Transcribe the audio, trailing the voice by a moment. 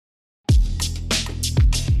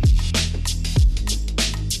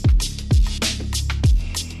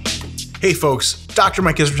Hey folks, Dr.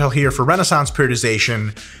 Mike Israel here for Renaissance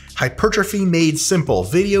Periodization, Hypertrophy Made Simple,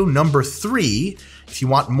 video number 3. If you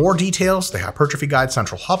want more details, the Hypertrophy Guide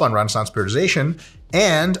Central Hub on Renaissance Periodization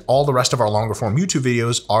and all the rest of our longer form YouTube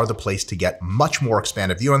videos are the place to get much more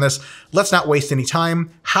expanded view on this. Let's not waste any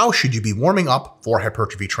time. How should you be warming up for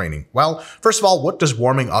hypertrophy training? Well, first of all, what does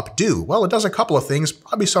warming up do? Well, it does a couple of things,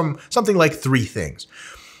 probably something like 3 things.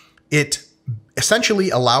 It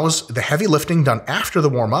essentially allows the heavy lifting done after the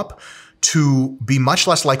warm-up to be much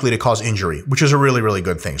less likely to cause injury, which is a really, really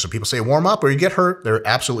good thing. So people say warm up or you get hurt, there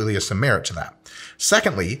absolutely is some merit to that.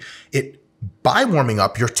 Secondly, by warming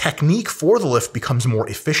up, your technique for the lift becomes more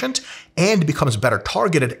efficient and becomes better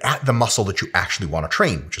targeted at the muscle that you actually want to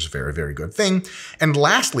train, which is a very, very good thing. And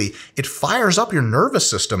lastly, it fires up your nervous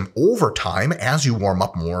system over time as you warm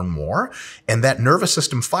up more and more. And that nervous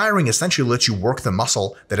system firing essentially lets you work the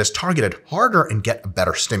muscle that is targeted harder and get a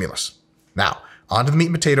better stimulus. Now, on to the meat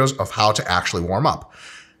and potatoes of how to actually warm up.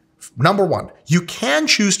 Number 1, you can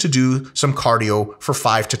choose to do some cardio for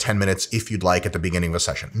 5 to 10 minutes if you'd like at the beginning of a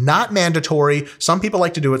session. Not mandatory. Some people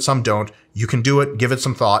like to do it, some don't. You can do it, give it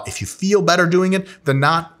some thought. If you feel better doing it than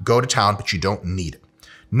not, go to town, but you don't need it.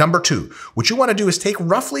 Number 2, what you want to do is take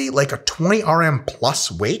roughly like a 20 RM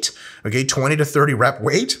plus weight, okay, 20 to 30 rep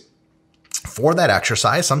weight for that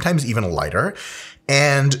exercise, sometimes even lighter,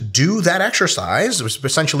 and do that exercise,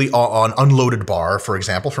 essentially on unloaded bar, for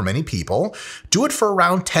example, for many people. Do it for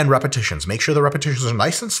around 10 repetitions. Make sure the repetitions are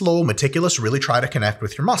nice and slow, meticulous, really try to connect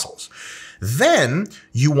with your muscles. Then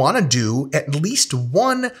you want to do at least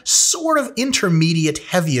one sort of intermediate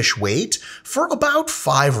heavyish weight for about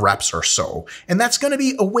 5 reps or so. And that's going to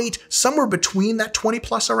be a weight somewhere between that 20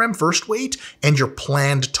 plus RM first weight and your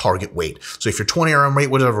planned target weight. So if your 20 RM weight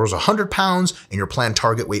whatever was 100 pounds and your planned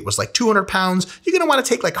target weight was like 200 pounds, you're going to want to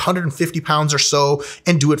take like 150 pounds or so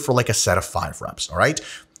and do it for like a set of 5 reps. All right.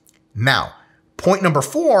 Now, point number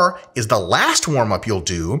 4 is the last warm-up you'll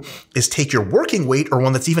do is take your working weight or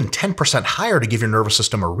one that's even 10% higher to give your nervous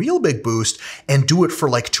system a real big boost and do it for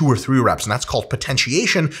like 2 or 3 reps. And that's called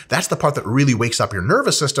potentiation. That's the part that really wakes up your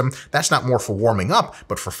nervous system. That's not more for warming up,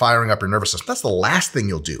 but for firing up your nervous system. That's the last thing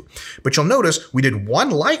you'll do. But you'll notice we did 1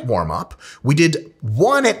 light warm-up, we did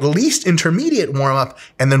 1 at least intermediate warm-up,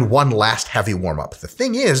 and then 1 last heavy warm-up. The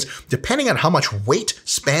thing is, depending on how much weight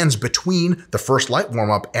spans between the first light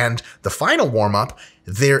warm-up and the final warm-up,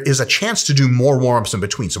 there is a chance to do more warm-ups in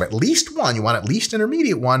between. So at least 1, you want at least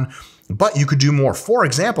intermediate 1, but you could do more. For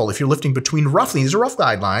example, if you're lifting between roughly, these are rough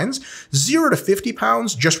guidelines, 0 to 50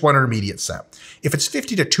 pounds, just 1 intermediate set. If it's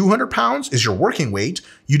 50 to 200 pounds is your working weight,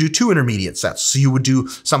 you do 2 intermediate sets. So you would do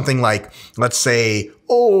something like, let's say,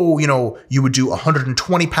 you would do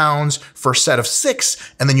 120 pounds for a set of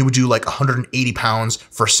 6, and then you would do like 180 pounds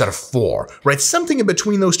for a set of 4, right? Something in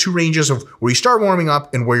between those 2 ranges of where you start warming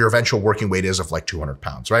up and where your eventual working weight is of like 200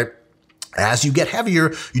 pounds, right? As you get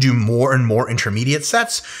heavier, you do more and more intermediate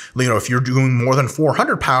sets. If you're doing more than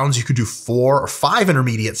 400 pounds, you could do 4 or 5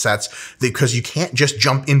 intermediate sets because you can't just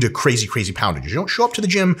jump into crazy, crazy poundage. You don't show up to the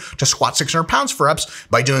gym to squat 600 pounds for reps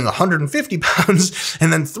by doing 150 pounds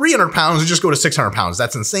and then 300 pounds and just go to 600 pounds.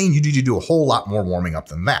 That's insane. You need to do a whole lot more warming up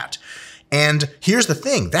than that. And here's the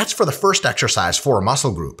thing, that's for the first exercise for a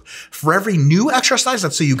muscle group. For every new exercise,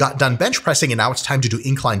 let's say you got done bench pressing and now it's time to do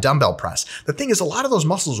incline dumbbell press. The thing is, a lot of those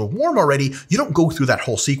muscles are warm already. You don't go through that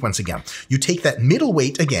whole sequence again. You take that middle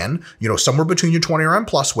weight again, somewhere between your 20 RM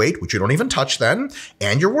plus weight, which you don't even touch then,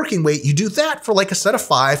 and your working weight. You do that for like a set of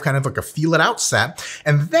 5, kind of like a feel it out set.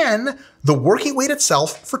 And then the working weight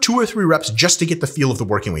itself for 2 or 3 reps just to get the feel of the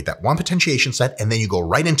working weight, that 1 potentiation set, and then you go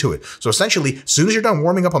right into it. So essentially, as soon as you're done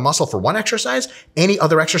warming up a muscle for 1 exercise, any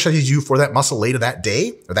other exercises you do for that muscle later that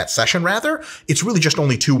day, or that session rather, it's really just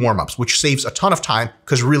only 2 warm-ups, which saves a ton of time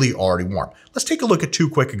because really you're already warm. Let's take a look at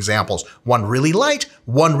 2 quick examples. 1 really light,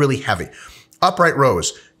 1 really heavy. Upright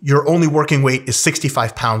rows. Your only working weight is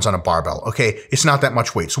 65 pounds on a barbell, okay? It's not that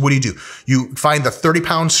much weight. So what do? You find the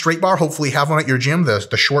 30-pound straight bar, hopefully you have one at your gym,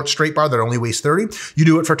 the short straight bar that only weighs 30. You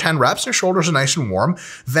do it for 10 reps, your shoulders are nice and warm.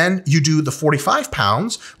 Then you do the 45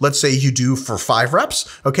 pounds, let's say you do for 5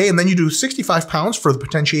 reps, okay? And then you do 65 pounds for the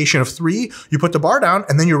potentiation of 3. You put the bar down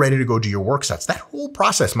and then you're ready to go do your work sets. That whole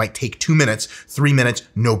process might take 2 minutes, 3 minutes,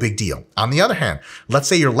 no big deal. On the other hand, let's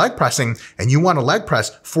say you're leg pressing and you want to leg press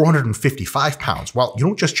 455 pounds. Well, you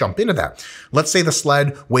don't just jump into that. Let's say the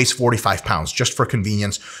sled weighs 45 pounds, just for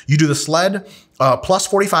convenience. You do the sled plus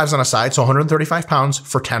 45s on a side, so 135 pounds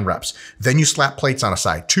for 10 reps. Then you slap plates on a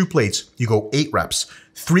side, 2 plates, you go 8 reps,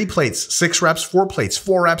 3 plates, 6 reps, 4 plates,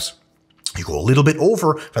 4 reps. You go a little bit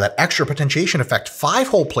over for that extra potentiation effect, 5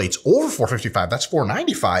 whole plates over 455, that's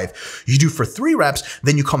 495. You do for 3 reps,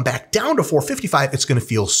 then you come back down to 455. It's gonna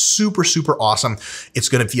feel super, super awesome. It's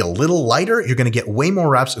gonna feel a little lighter. You're gonna get way more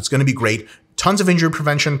reps. It's gonna be great. Tons of injury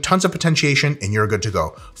prevention, tons of potentiation, and you're good to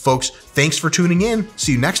go. Folks, thanks for tuning in.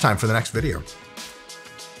 See you next time for the next video.